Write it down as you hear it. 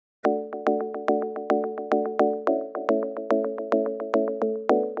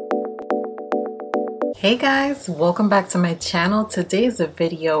Hey guys, welcome back to my channel. Today's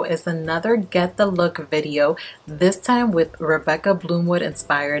video is another Get the Look video, this time with Rebecca Bloomwood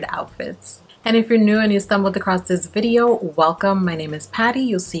inspired outfits. And if you're new and you stumbled across this video, welcome. My name is Patty.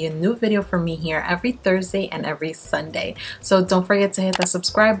 You'll see a new video from me here every Thursday and every Sunday. So don't forget to hit the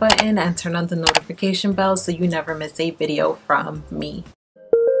subscribe button and turn on the notification bell so you never miss a video from me.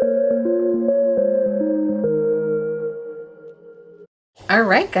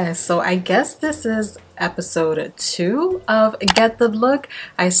 Alright guys, so I guess this is episode 2 of Get the Look.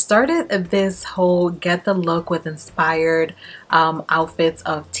 I started this whole Get the Look with inspired outfits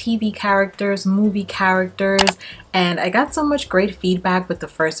of TV characters, movie characters, and I got so much great feedback with the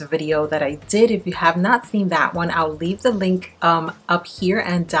first video that I did. If you have not seen that one, I'll leave the link up here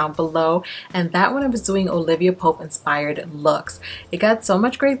and down below. And that one I was doing Olivia Pope inspired looks. It got so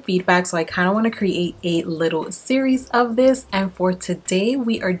much great feedback, so I kind of want to create a little series of this. And for today,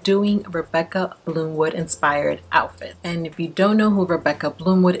 we are doing Rebecca Bloomwood inspired outfit. And if you don't know who Rebecca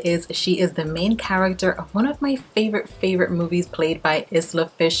Bloomwood is, she is the main character of one of my favorite movies played by Isla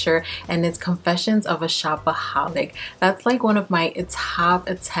Fisher, and it's Confessions of a Shopaholic. That's like one of my top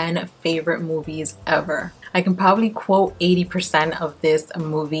 10 favorite movies ever. I can probably quote 80% of this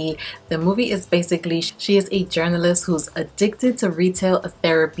movie. The movie is basically, she is a journalist who's addicted to retail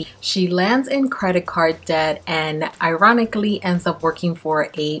therapy. She lands in credit card debt and ironically ends up working for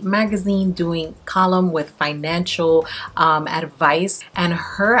a magazine doing column with financial advice, and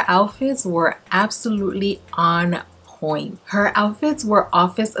her outfits were absolutely on point. Her outfits were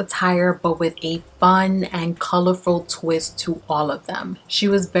office attire, but with a fun and colorful twist to all of them. She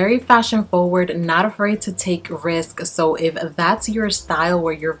was very fashion forward, not afraid to take risks. So if that's your style,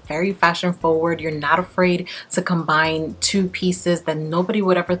 where you're very fashion forward, you're not afraid to combine two pieces that nobody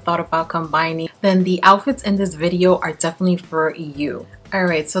would ever thought about combining, then the outfits in this video are definitely for you.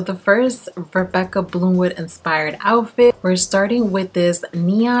 Alright, so the first Rebecca Bloomwood inspired outfit, we're starting with this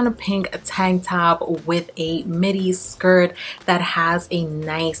neon pink tank top with a midi skirt that has a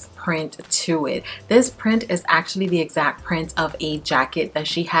nice print to it. This print is actually the exact print of a jacket that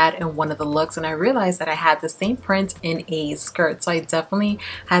she had in one of the looks, and I realized that I had the same print in a skirt, so I definitely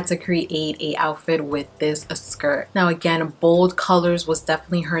had to create a outfit with this skirt. Now again, bold colors was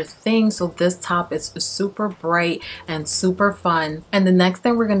definitely her thing, so this top is super bright and super fun. And the next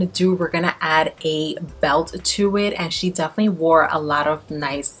thing we're gonna do, we're gonna add a belt to it, and she definitely wore a lot of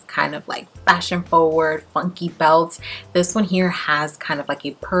nice kind of like fashion forward funky belts. This one here has kind of like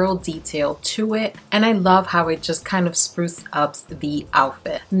a pearl detail to it, and I love how it just kind of spruces up the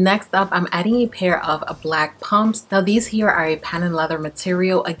outfit. Next up, I'm adding a pair of black pumps. Now these here are a patent leather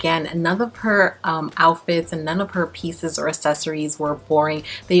material. Again, none of her outfits and none of her pieces or accessories were boring.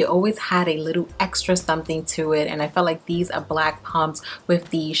 They always had a little extra something to it, and I felt like these black pumps with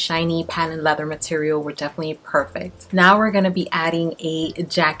the shiny patent leather material were definitely perfect. Now we're going to be adding a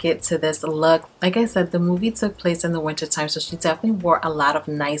jacket to this look. Like I said, the movie took place in the winter time, so she definitely wore a lot of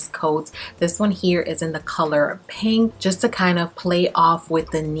nice coats. This one here is in the color pink, just to kind of play off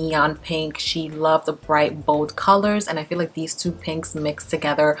with the neon pink. She loved the bright bold colors, and I feel like these two pinks mixed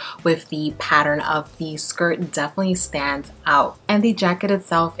together with the pattern of the skirt definitely stands out. And the jacket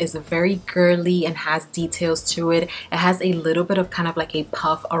itself is very girly and has details to it. It has a little bit of kind of like a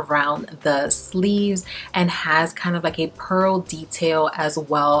puff around the sleeves and has kind of like a pearl detail as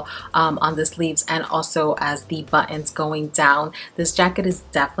well on the sleeves and also as the buttons going down. This jacket is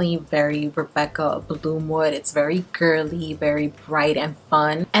definitely very Rebecca Bloomwood. It's very girly, very bright and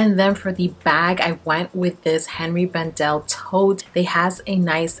fun. And then for the bag, I went with this Henry Bendel tote. It has a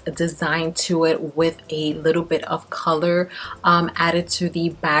nice design to it with a little bit of color added to the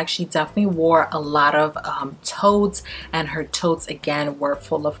bag. She definitely wore a lot of totes, and her totes again were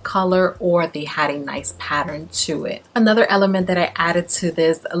full of color, or they had a nice pattern to it. Another element that I added to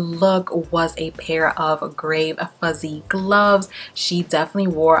this look was a pair of gray fuzzy gloves. She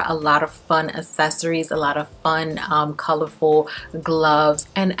definitely wore a lot of fun accessories, a lot of fun colorful gloves,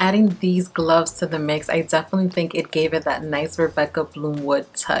 and adding these gloves to the mix, I definitely think it gave it that nice Rebecca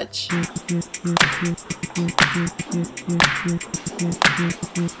Bloomwood touch.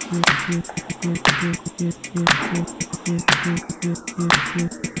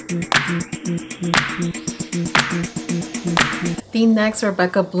 The next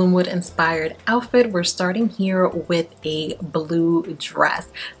Rebecca Bloomwood inspired outfit, we're starting here with a blue dress.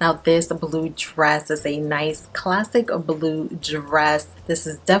 Now this blue dress is a nice classic blue dress. This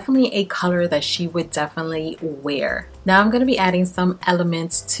is definitely a color that she would definitely wear. Now I'm going to be adding some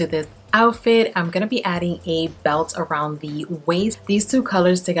elements to this outfit, I'm going to be adding a belt around the waist. These two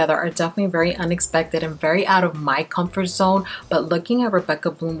colors together are definitely very unexpected and very out of my comfort zone, but looking at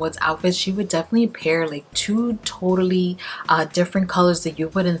Rebecca Bloomwood's outfit, she would definitely pair like two totally different colors that you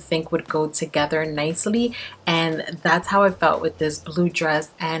wouldn't think would go together nicely, and that's how I felt with this blue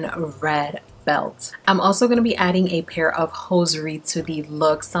dress and red belt. I'm also going to be adding a pair of hosiery to the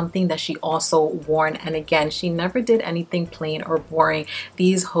look, something that she also worn, and again, she never did anything plain or boring.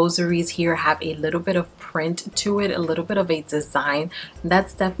 These hosieries here have a little bit of print to it, a little bit of a design.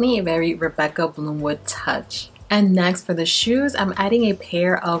 That's definitely a very Rebecca Bloomwood touch. And next for the shoes, I'm adding a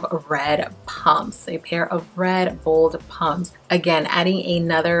pair of red pumps, a pair of red bold pumps. Again, adding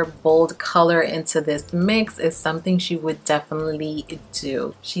another bold color into this mix is something she would definitely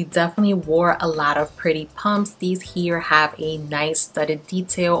do. She definitely wore a lot of pretty pumps. These here have a nice studded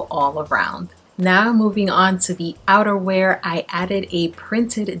detail all around. Now moving on to the outerwear, I added a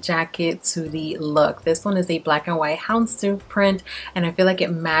printed jacket to the look. This one is a black and white houndstooth print, and I feel like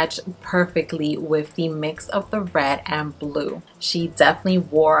it matched perfectly with the mix of the red and blue. She definitely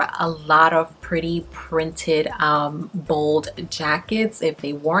wore a lot of pretty printed bold jackets. If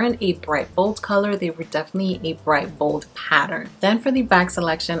they weren't a bright bold color, they were definitely a bright bold pattern. Then for the back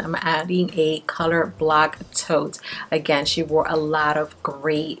selection, I'm adding a color block tote. Again, she wore a lot of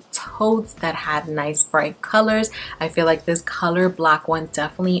great totes that had nice bright colors. I feel like this color block one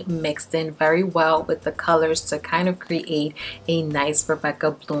definitely mixed in very well with the colors to kind of create a nice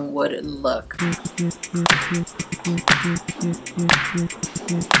Rebecca Bloomwood look.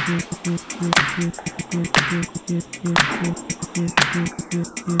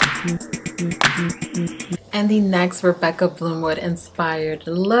 And the next Rebecca Bloomwood inspired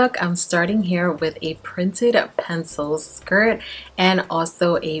look, I'm starting here with a printed pencil skirt and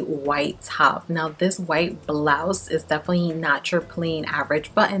also a white top. Now this white blouse is definitely not your plain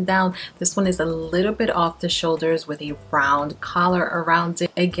average button down. This one is a little bit off the shoulders with a round collar around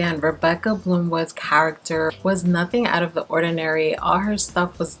it. Again, Rebecca Bloomwood's character was nothing out of the ordinary. All her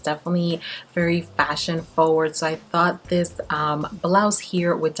stuff was definitely very fashion forward, so I thought this blouse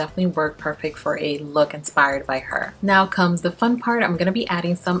here would definitely work perfect for a look inspired by her. Now comes the fun part. I'm going to be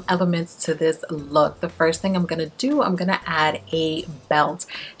adding some elements to this look. The first thing I'm going to do, I'm going to add a belt.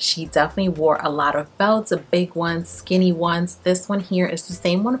 She definitely wore a lot of belts, big ones, skinny ones. This one here is the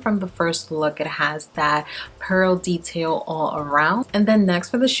same one from the first look. It has that pearl detail all around. And then next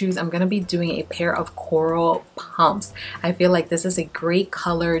for the shoes, I'm going to be doing a pair of coral pumps. I feel like this is a great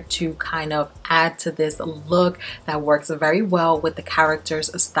color to kind of add to this look that works very well with the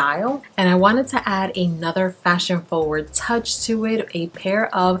character's style. And I wanted to add another fashion forward touch to it, a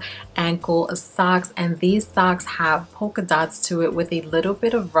pair of ankle socks, and these socks have polka dots to it with a little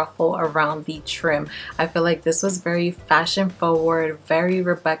bit of ruffle around the trim. I feel like this was very fashion forward, very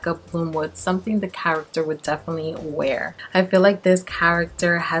Rebecca Bloomwood, something the character would definitely wear. I feel like this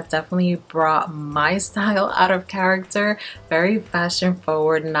character has definitely brought my style out of character, very fashion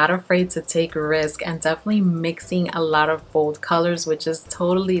forward, not afraid to take risk, and definitely mixing a lot of bold colors, which is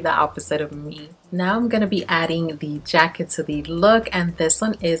totally the opposite of me. Now I'm going to be adding the jacket to the look, and this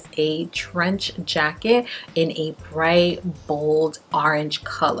one is a trench jacket in a bright bold orange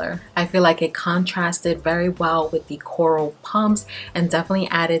color. I feel like it contrasted very well with the coral pumps and definitely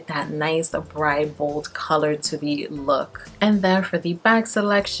added that nice bright bold color to the look. And then for the bag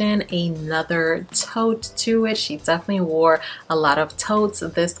selection, another tote to it. She definitely wore a lot of totes.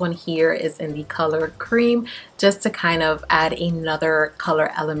 This one here is in the color cream, just to kind of add another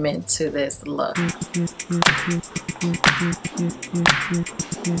color element to this look.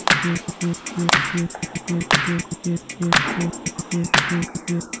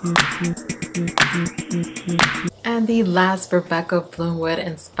 And the last Rebecca Bloomwood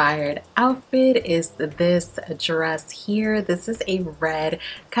inspired outfit is this dress here. This is a red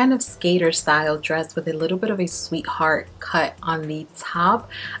kind of skater style dress with a little bit of a sweetheart cut on the top.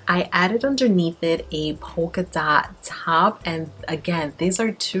 I added underneath it a polka dot top, and again, these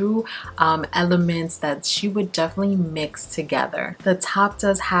are two elements that she would definitely mix together. The top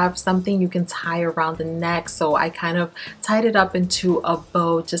does have something you can tie around the neck, so I kind of tied it up into a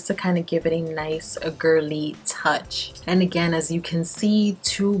bow just to kind of give it a nice girly touch. And again, as you can see,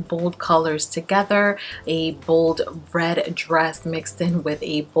 two bold colors together, a bold red dress mixed in with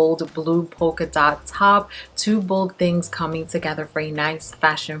a bold blue polka dot top, two bold things coming together for a nice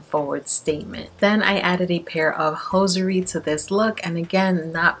fashion forward statement. Then I added a pair of hosiery to this look, and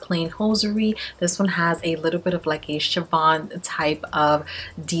again, not plain hosiery. This one has a little bit of like a chiffon type of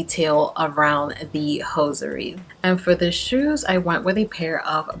detail around the hosiery. And for the shoes, I went with a pair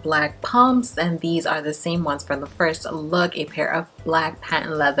of black pumps, and these are the same ones from the first look, a pair of black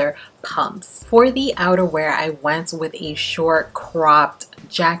patent leather pumps. For the outerwear, I went with a short cropped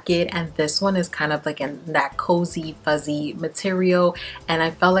jacket, and this one is kind of like in that cozy fuzzy material, and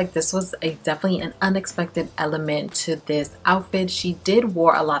I felt like this was definitely an unexpected element to this outfit. She did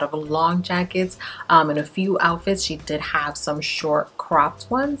wear a lot of long jackets. In a few outfits she did have some short cropped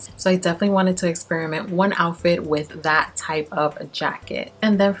ones, so I definitely wanted to experiment one outfit with that type of a jacket.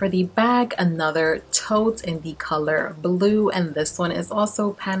 And then for the bag, another tote in the color blue, and this one is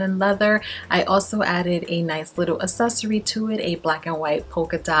also patent leather. I also added a nice little accessory to it, a black and white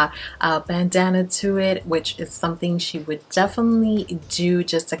polka dot bandana to it, which is something she would definitely do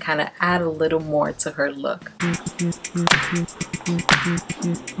just to kind of add a little more to her look.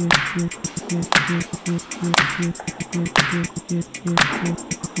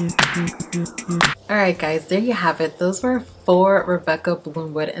 Alright guys, there you have it. Those were 4 Rebecca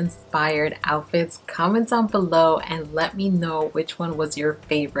Bloomwood inspired outfits. Comment down below and let me know which one was your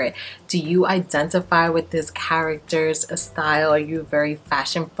favorite. Do you identify with this character's style? Are you very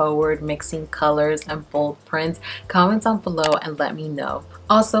fashion forward, mixing colors and bold prints? Comment down below and let me know.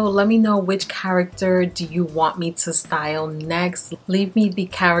 Also, let me know which character do you want me to style next. Leave me the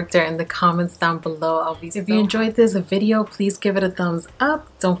character in the comments down below. If you enjoyed this video, please give it a thumbs up.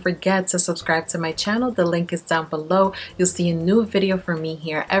 Don't forget to subscribe to my channel. The link is down below. You'll see a new video from me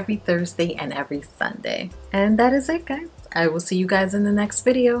here every Thursday and every Sunday. And that is it, guys. I will see you guys in the next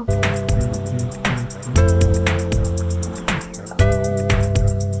video.